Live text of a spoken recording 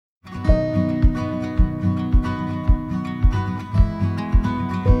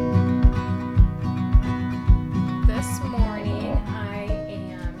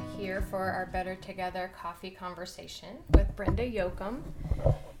our Better Together coffee conversation with Brenda Yoakum.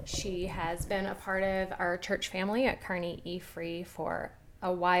 She has been a part of our church family at Kearney E. Free for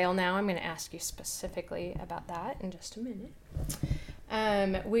a while now. I'm going to ask you specifically about that in just a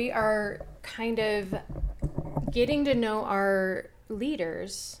minute. We are kind of getting to know our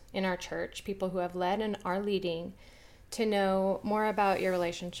leaders in our church, people who have led and are leading, to know more about your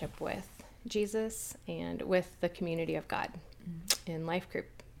relationship with Jesus and with the community of God in Life Group.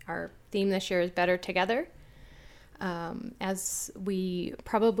 Our theme this year is Better Together. As we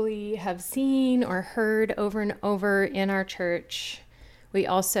probably have seen or heard over and over in our church, we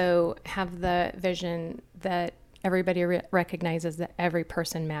also have the vision that everybody recognizes that every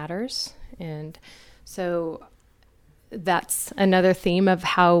person matters. And so that's another theme of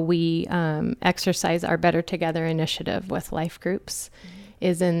how we exercise our Better Together initiative with life groups,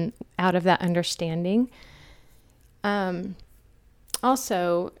 is out of that understanding.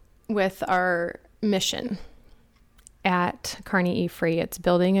 Also, with our mission at Kearney E. Free, it's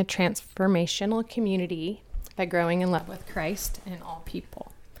building a transformational community by growing in love with Christ and all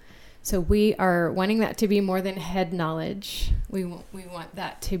people. So we are wanting that to be more than head knowledge. We want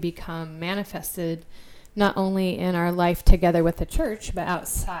that to become manifested not only in our life together with the church, but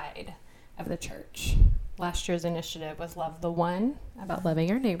outside of the church. Last year's initiative was Love the One, about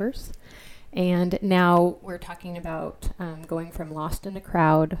loving our neighbors. And now we're talking about going from lost in a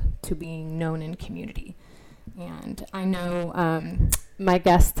crowd to being known in community. And I know my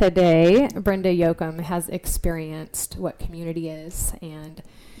guest today, Brenda Yoakum, has experienced what community is. And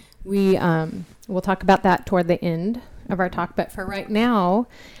we'll talk about that toward the end of our talk. But for right now,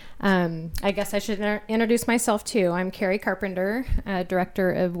 I guess I should introduce myself too. I'm Carrie Carpenter,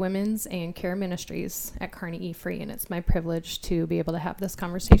 Director of Women's and Care Ministries at Kearney E. Free, and it's my privilege to be able to have this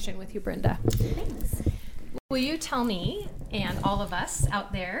conversation with you, Brenda. Thanks. Will you tell me and all of us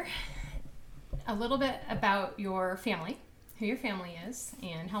out there a little bit about your family, who your family is,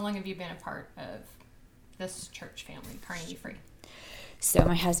 and how long have you been a part of this church family, Kearney E. Free? So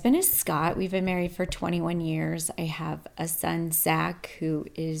my husband is Scott. We've been married for 21 years. I have a son, Zach, who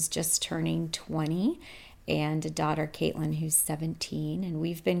is just turning 20, and a daughter, Caitlin, who's 17. And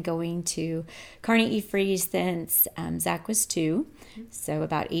we've been going to Kearney E. Free since Zach was 2, so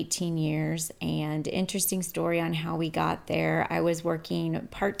about 18 years. And interesting story on how we got there. I was working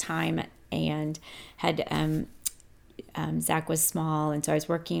part-time and had Zach was small, and so I was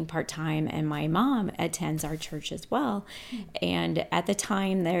working part-time, and my mom attends our church as well. And at the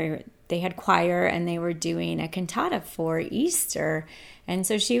time they had choir, and they were doing a cantata for Easter, and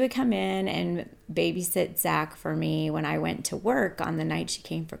so she would come in and babysit Zach for me when I went to work on the night she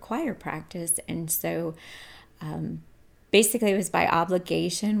came for choir practice. And so basically it was by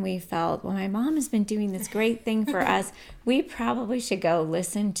obligation. We felt, well, my mom has been doing this great thing for us. We probably should go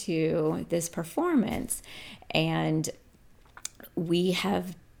listen to this performance. And we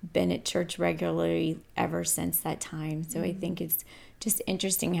have been at church regularly ever since that time. So I think it's just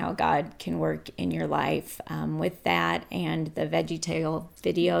interesting how God can work in your life with that, and the VeggieTale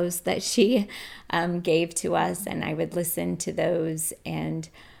videos that she gave to us. And I would listen to those and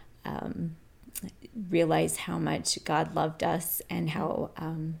realize how much God loved us and how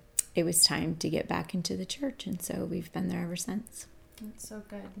it was time to get back into the church. And so we've been there ever since. That's so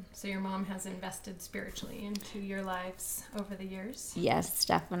good. So your mom has invested spiritually into your lives over the years? Yes,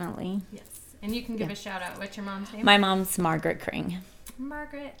 definitely. Yes. And you can give a shout out. What's your mom's name? My mom's Margaret Kring.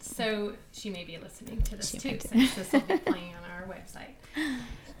 Margaret. So she may be listening to this too, since this will be playing on our website.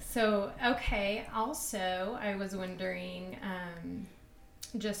 So, okay. Also, I was wondering,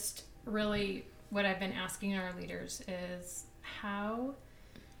 just really what I've been asking our leaders is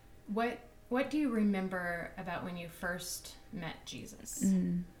what do you remember about when you first met Jesus?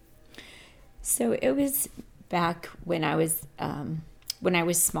 So it was back when I was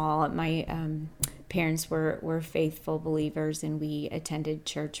small. My parents were faithful believers, and we attended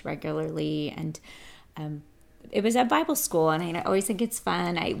church regularly. And it was at Bible school, and I always think it's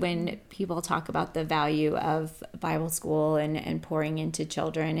fun when people talk about the value of Bible school and pouring into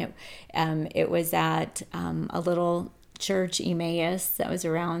children. It was at a little church, Emmaus, that was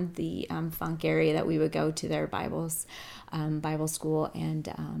around the Funk area, that we would go to their Bible school.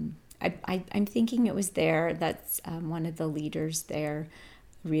 And I'm thinking it was there that's one of the leaders there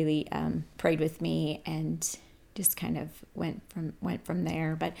really prayed with me and just kind of went from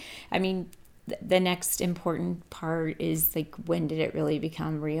there. But I mean, the next important part is, like, when did it really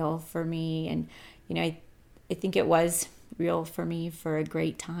become real for me? And I think it was real for me for a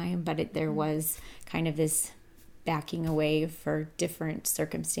great time, but there was kind of this backing away for different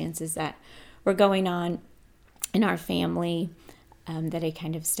circumstances that were going on in our family. that I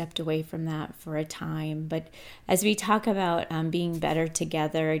kind of stepped away from that for a time. But as we talk about being better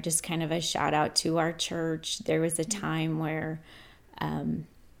together, just kind of a shout out to our church. There was a time where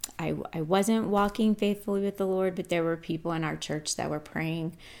I wasn't walking faithfully with the Lord, but there were people in our church that were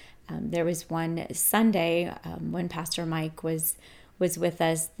praying. There was one Sunday when Pastor Mike was with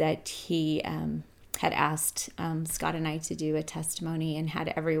us that he had asked Scott and I to do a testimony and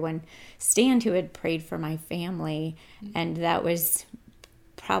had everyone stand who had prayed for my family. And that was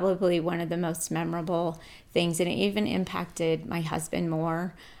probably one of the most memorable things. And it even impacted my husband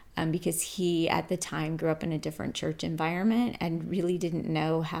more because he at the time grew up in a different church environment and really didn't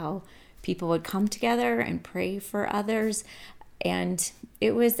know how people would come together and pray for others. And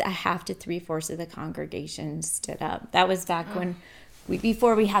it was a half to 3/4 of the congregation stood up. That was back when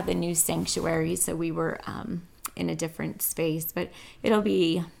before we had the new sanctuary, so we were in a different space. But it'll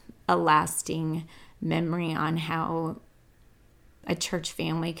be a lasting memory on how a church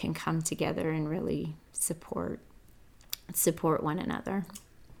family can come together and really support one another.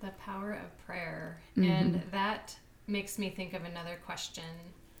 The power of prayer. And that makes me think of another question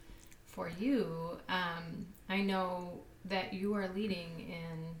for you. I know that you are leading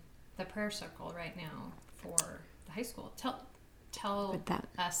in the prayer circle right now for the high school. Tell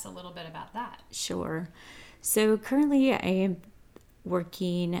us a little bit about that. Sure. So currently I am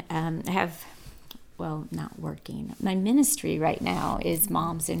working, not working. My ministry right now is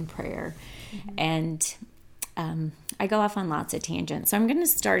Moms in Prayer. And I go off on lots of tangents. So I'm going to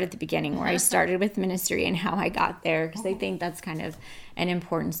start at the beginning where I started with ministry and how I got there, because I think that's kind of an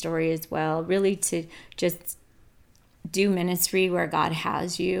important story as well, really to just do ministry where God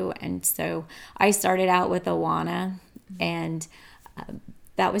has you. And so I started out with Awana, and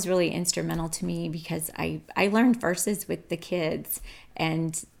that was really instrumental to me because I learned verses with the kids,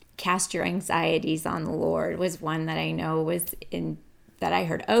 and cast your anxieties on the Lord was one that I know was that I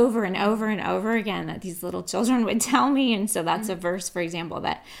heard over and over and over again that these little children would tell me. And so that's a verse, for example,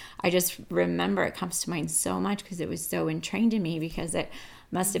 that I just remember. It comes to mind so much because it was so entrained in me, because it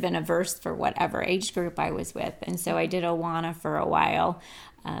must have been a verse for whatever age group I was with. And so I did Awana for a while.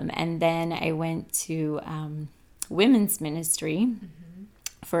 And then I went to women's ministry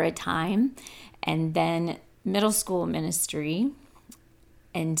for a time, and then middle school ministry.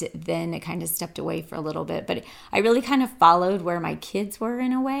 And then it kind of stepped away for a little bit. But I really kind of followed where my kids were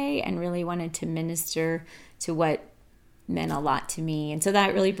in a way, and really wanted to minister to what meant a lot to me. And so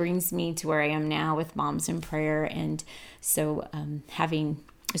that really brings me to where I am now with Moms in Prayer. And so having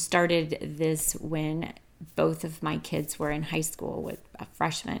started this when both of my kids were in high school, with a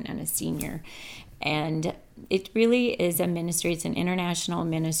freshman and a senior. And it really is a ministry. It's an international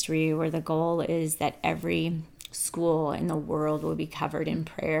ministry where the goal is that every school in the world will be covered in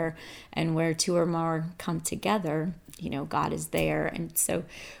prayer, and where two or more come together, God is there. And so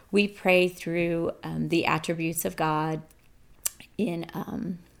we pray through the attributes of God in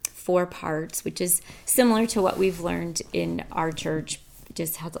 4 parts, which is similar to what we've learned in our church,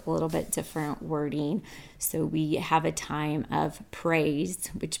 just has a little bit different wording. So we have a time of praise,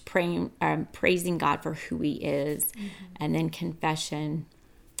 which praising God for who He is, and then confession,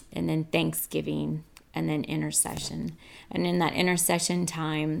 and then thanksgiving, and then intercession. And in that intercession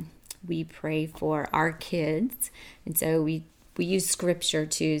time, we pray for our kids. And so we use scripture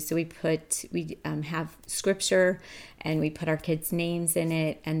too. So we have scripture, and we put our kids' names in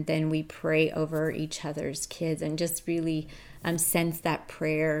it, and then we pray over each other's kids, and just really sense that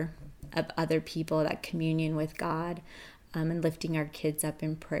prayer of other people, that communion with God, and lifting our kids up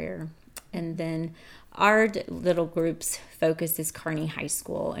in prayer. And then our little group's focus is Kearney High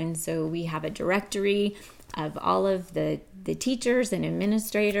School. And so we have a directory of all of the teachers and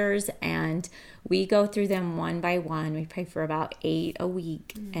administrators, and we go through them one by one. We pray for about 8 a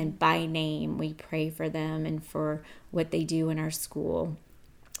week, and by name we pray for them and for what they do in our school.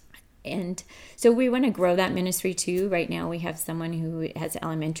 And so we want to grow that ministry too. Right now we have someone who has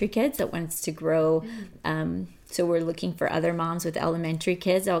elementary kids that wants to grow. So we're looking for other moms with elementary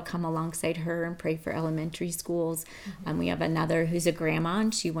kids that will come alongside her and pray for elementary schools. We have another who's a grandma,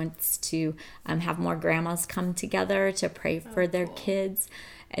 and she wants to have more grandmas come together to pray for their kids.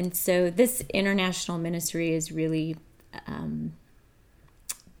 And so this international ministry is really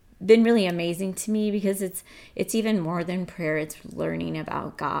been really amazing to me, because it's even more than prayer. It's learning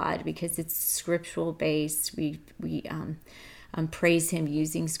about God, because it's scriptural based. We praise Him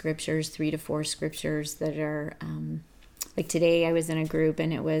using scriptures, 3 to 4 scriptures that are like today I was in a group,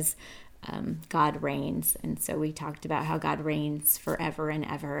 and it was God reigns. And so we talked about how God reigns forever and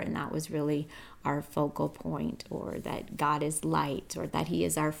ever, and that was really our focal point, or that God is light, or that He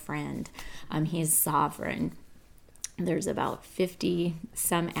is our friend. He is sovereign. There's about 50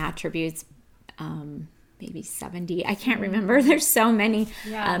 some attributes, maybe 70. I can't remember. There's so many.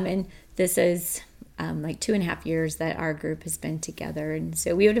 Yeah. And this is like 2.5 years that our group has been together. And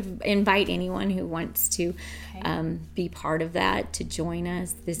so we would invite anyone who wants to be part of that to join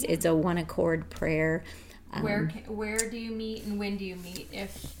us. It's a one accord prayer. Where do you meet and when do you meet?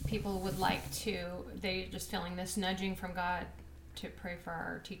 If people would like to, they're just feeling this nudging from God to pray for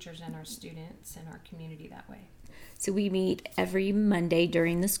our teachers and our students and our community that way. So we meet every Monday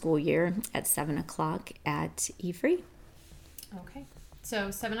during the school year at 7 o'clock at E-Free. Okay.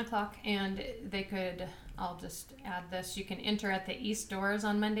 So 7 o'clock, and I'll just add this, you can enter at the east doors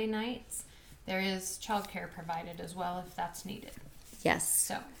on Monday nights. There is childcare provided as well if that's needed. Yes.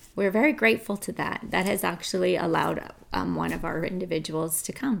 So we're very grateful to that. That has actually allowed one of our individuals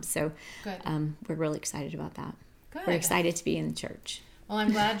to come. So good. We're really excited about that. Good. We're excited to be in the church. Well,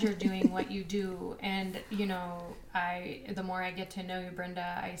 I'm glad you're doing what you do. And, the more I get to know you,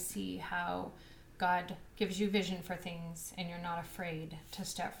 Brenda, I see how God gives you vision for things and you're not afraid to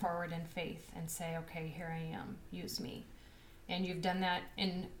step forward in faith and say, okay, here I am, use me. And you've done that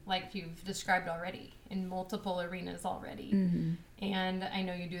like you've described already, in multiple arenas already. Mm-hmm. And I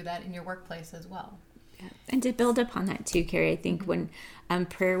know you do that in your workplace as well. Yeah. And to build upon that too, Carrie, I think when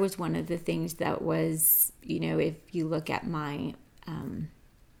prayer was one of the things that was, if you look at my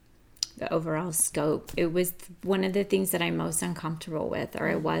the overall scope, it was one of the things that I'm most uncomfortable with, or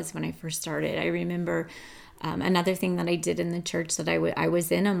I was when I first started. I remember another thing that I did in the church that I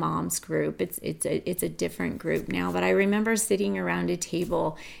was in a mom's group. It's a different group now, but I remember sitting around a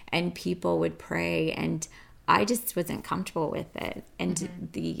table and people would pray, and I just wasn't comfortable with it, and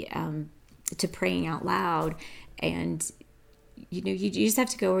the to praying out loud, and you just have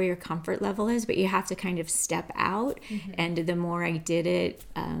to go where your comfort level is, but you have to kind of step out. And the more I did it,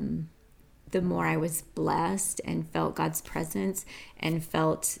 the more I was blessed and felt God's presence and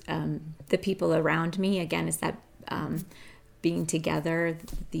felt the people around me. Again, it's that being together,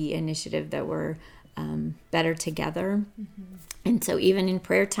 the initiative that we're better together. And so even in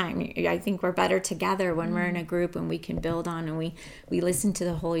prayer time, I think we're better together when we're in a group and we can build on, and we listen to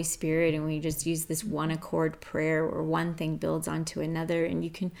the Holy Spirit, and we just use this one accord prayer where one thing builds onto another, and you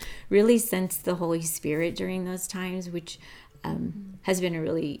can really sense the Holy Spirit during those times, which has been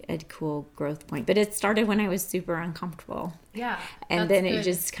a cool growth point. But it started when I was super uncomfortable. Yeah. And then it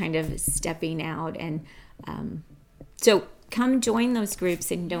just kind of stepping out. And so come join those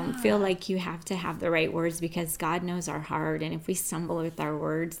groups, and don't feel like you have to have the right words, because God knows our heart. And if we stumble with our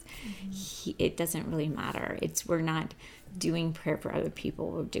words, it doesn't really matter. We're not doing prayer for other people.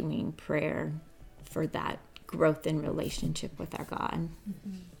 We're doing prayer for that growth in relationship with our God.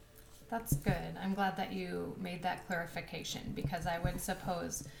 That's good. I'm glad that you made that clarification, because I would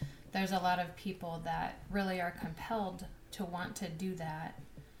suppose there's a lot of people that really are compelled to want to do that.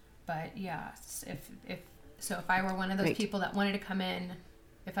 But yeah, if I were one of those people that wanted to come in,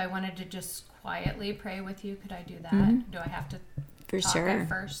 if I wanted to just quietly pray with you, could I do that? Do I have to talk at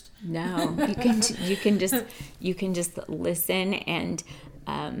first? No, you can just listen and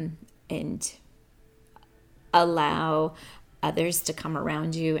allow others to come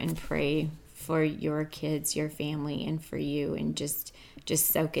around you and pray for your kids, your family, and for you, and just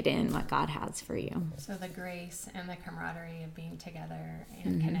soak it in what God has for you. So the grace and the camaraderie of being together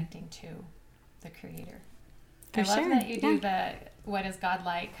and connecting to the Creator. I love that you do what is God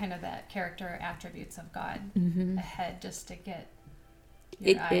like, kind of that character attributes of God ahead, just to get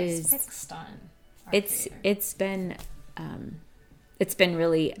your eyes fixed on our Creator. It's been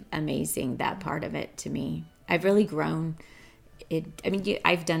really amazing, that part of it to me. I've really grown.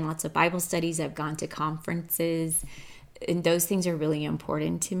 I've done lots of Bible studies. I've gone to conferences, and those things are really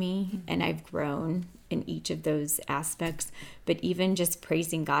important to me. And I've grown in each of those aspects. But even just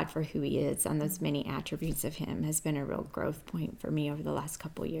praising God for who He is on those many attributes of Him has been a real growth point for me over the last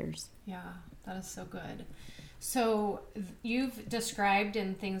couple of years. Yeah, that is so good. So you've described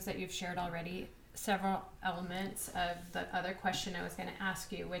in things that you've shared already several elements of the other question I was going to ask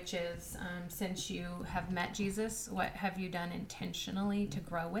you, which is, since you have met Jesus, what have you done intentionally to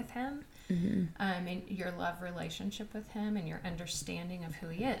grow with Him, in your love relationship with Him and your understanding of who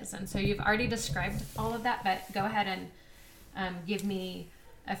He is? And so you've already described all of that, but go ahead and give me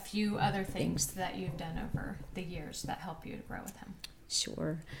a few other things that you've done over the years that help you to grow with Him.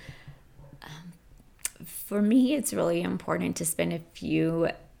 Sure. For me, it's really important to spend a few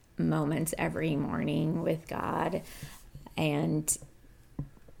moments every morning with God, and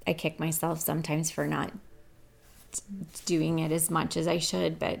I kick myself sometimes for not doing it as much as I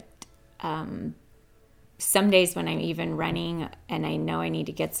should, but some days when I'm even running and I know I need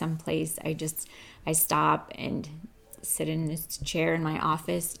to get someplace, I stop and sit in this chair in my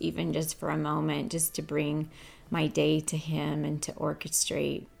office, even just for a moment, just to bring my day to him and to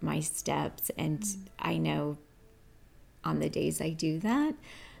orchestrate my steps. And I know on the days I do that,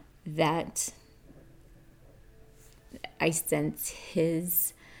 that I sense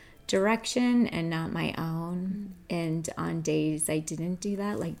his direction and not my own. And on days I didn't do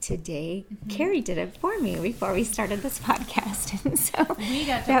that, like today, Carrie did it for me before we started this podcast. And so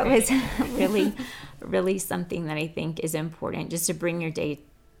that was really, really something that I think is important, just to bring your day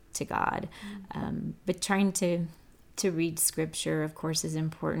to God. But trying to read scripture, of course, is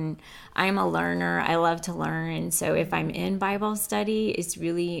important. I'm a learner. I love to learn. And so if I'm in Bible study, it's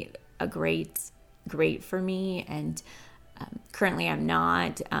really a great for me. And currently I'm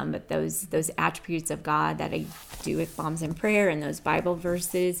not, but those attributes of God that I do with Moms in Prayer and those Bible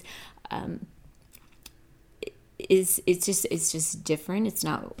verses, it's just different. It's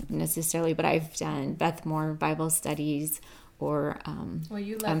not necessarily, but I've done Beth Moore Bible studies, or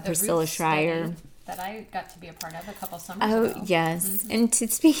you led Priscilla Schreier that I got to be a part of a couple summers ago. Oh, yes. And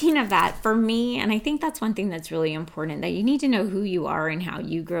speaking of that, for me, and I think that's one thing that's really important, that you need to know who you are and how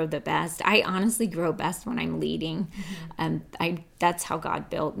you grow the best. I honestly grow best when I'm leading. That's how God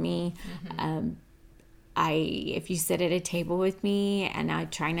built me. If you sit at a table with me, and I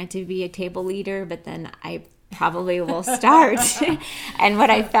try not to be a table leader, but then I probably will start. And what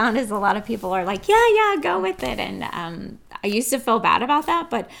I found is a lot of people are like, yeah, go with it. And I used to feel bad about that,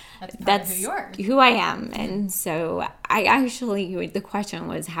 but that's who I am. And so I actually, the question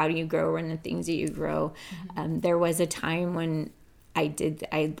was, how do you grow in the things that you grow? There was a time when I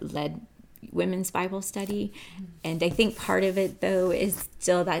led women's Bible study. And I think part of it, though, is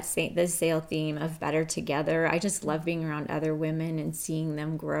still the SAIL theme of better together. I just love being around other women and seeing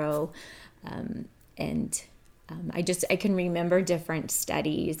them grow. I can remember different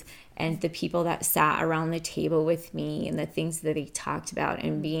studies and the people that sat around the table with me and the things that they talked about,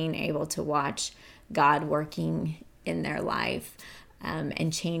 and being able to watch God working in their life,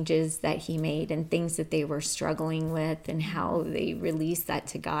 and changes that he made and things that they were struggling with, and how they released that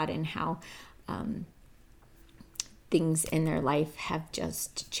to God, and how things in their life have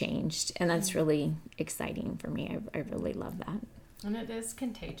just changed. And that's really exciting for me. I really love that. And it is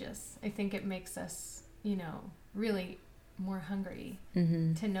contagious. I think it makes us, really more hungry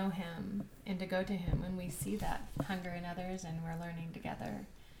to know him and to go to him when we see that hunger in others, and we're learning together.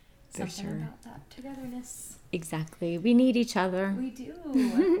 Something about that togetherness. Exactly. We need each other. We do.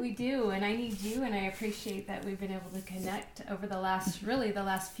 We do. And I need you, and I appreciate that we've been able to connect over the last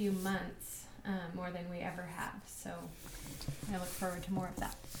few months, more than we ever have. So I look forward to more of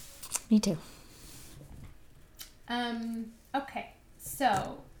that. Me too. Okay.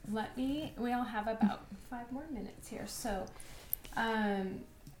 So we'll have about 5 more minutes here. So,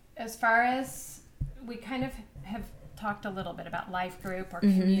 as far as we kind of have talked a little bit about life group or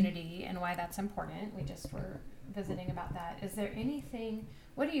community and why that's important. We just were visiting about that. Is there anything,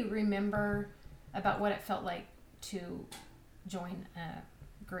 what do you remember about what it felt like to join a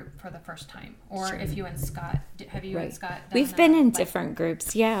group for the first time? Or if you and Scott, have you and Scott done We've been in different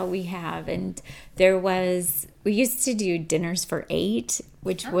groups. Yeah, we have. And we used to do dinners for 8,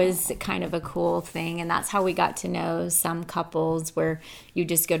 which was kind of a cool thing. And that's how we got to know some couples, where you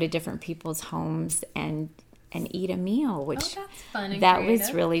just go to different people's homes and eat a meal, which that's fun and that creative.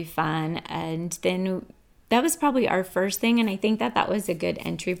 Was really fun. And then that was probably our first thing. And I think that was a good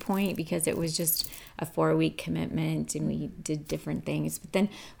entry point, because it was just a 4-week commitment and we did different things. But then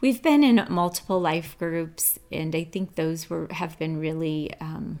we've been in multiple life groups, and I think those have been really,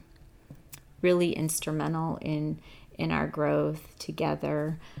 really instrumental in our growth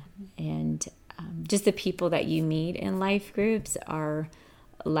together. And just the people that you meet in life groups are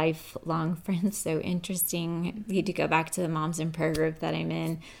lifelong friends. So interesting. You to go back to the Moms in Prayer group that I'm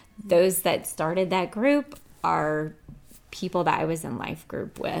in. Those that started that group are people that I was in life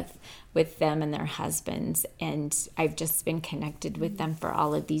group with them and their husbands, and I've just been connected with them for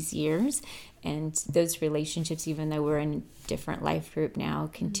all of these years. And those relationships, even though we're in a different life group now,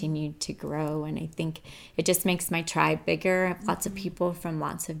 continue to grow. And I think it just makes my tribe bigger. I have lots of people from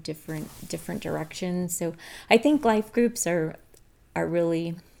lots of different directions. So I think life groups are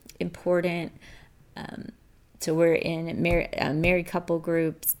really important. So we're in married couple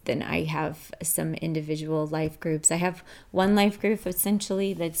groups. Then I have some individual life groups. I have one life group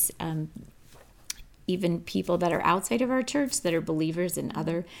essentially that's even people that are outside of our church that are believers in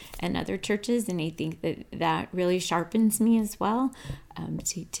other churches, and I think that really sharpens me as well,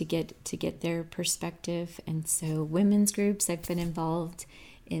 to get their perspective. And so women's groups, I've been involved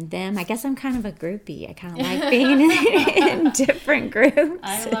in them. I guess I'm kind of a groupie. I kind of like being in different groups.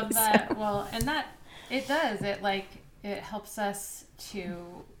 I love that. Well, and that it does. It it helps us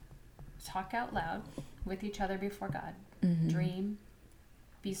to talk out loud with each other before God, dream,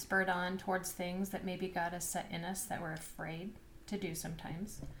 be spurred on towards things that maybe God has set in us that we're afraid to do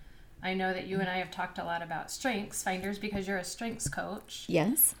sometimes. I know that you and I have talked a lot about strengths finders because you're a strengths coach.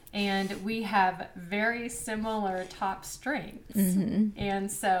 Yes. And we have very similar top strengths.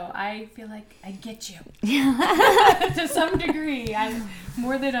 And so I feel like I get you to some degree. I'm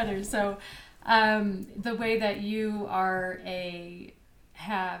more than others. So the way that you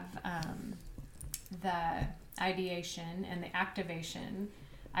have the ideation and the activation,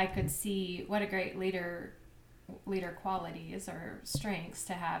 I could see what a great leader qualities or strengths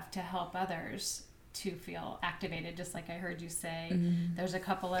to have to help others to feel activated, just like I heard you say. There's a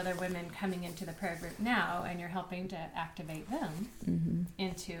couple other women coming into the prayer group now, and you're helping to activate them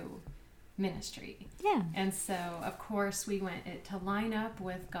into ministry. Yeah. And so, of course, we went to line up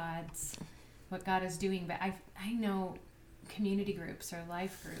with what God is doing. But I know community groups or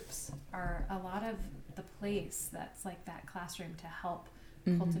life groups are a lot of the place that's like that classroom to help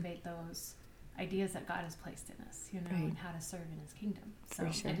cultivate those ideas that God has placed in us, right. And how to serve in His kingdom.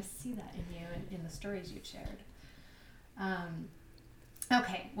 So sure. I just see that in you and in the stories you've shared.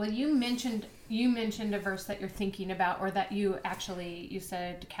 Okay, well, you mentioned a verse that you're thinking about, or that you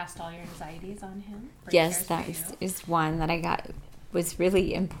said to cast all your anxieties on Him. Yes, that is one that I got was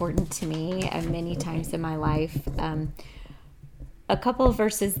really important to me many times in my life. A couple of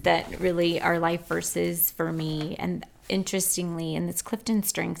verses that really are life verses for me, and interestingly, in this Clifton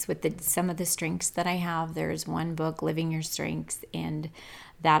Strengths, with some of the strengths that I have, there's one book, Living Your Strengths, and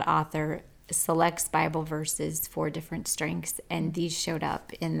that author selects Bible verses for different strengths, and these showed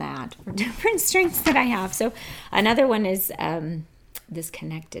up in that for different strengths that I have. So another one is this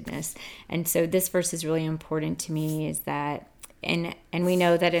connectedness, and so this verse is really important to me, is that and we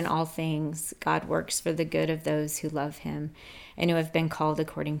know that in all things God works for the good of those who love Him and who have been called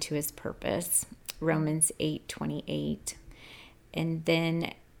according to His purpose. Romans 8:28. And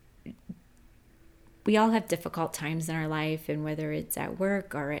then we all have difficult times in our life, and whether it's at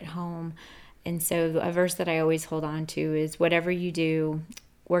work or at home. And so a verse that I always hold on to is, whatever you do,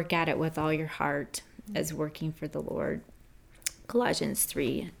 work at it with all your heart as working for the Lord. Colossians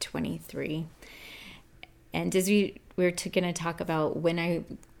 3:23. And as we're going to talk about when I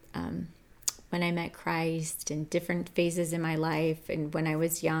met Christ and different phases in my life, and when I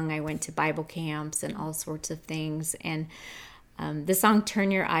was young, I went to Bible camps and all sorts of things. And the song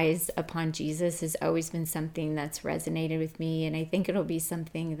 "Turn Your Eyes Upon Jesus" has always been something that's resonated with me, and I think it'll be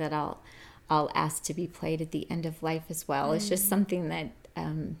something that I'll ask to be played at the end of life as well. It's just something that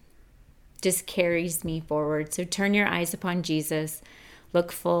just carries me forward. So turn your eyes upon Jesus,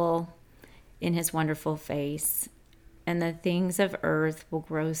 look full in His wonderful face, and the things of earth will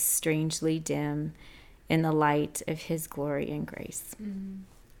grow strangely dim in the light of His glory and grace.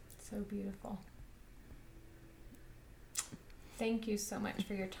 So beautiful. Thank you so much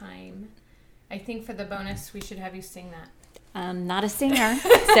for your time. I think for the bonus, we should have you sing that. I'm not a singer,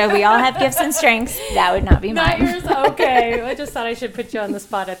 so we all have gifts and strengths. That would not be mine. Not yours? Okay. I just thought I should put you on the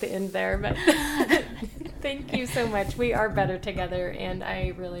spot at the end there, but thank you so much. We are better together, and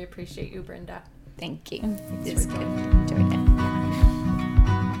I really appreciate you, Brenda. Thank you. It was good. Enjoyed it.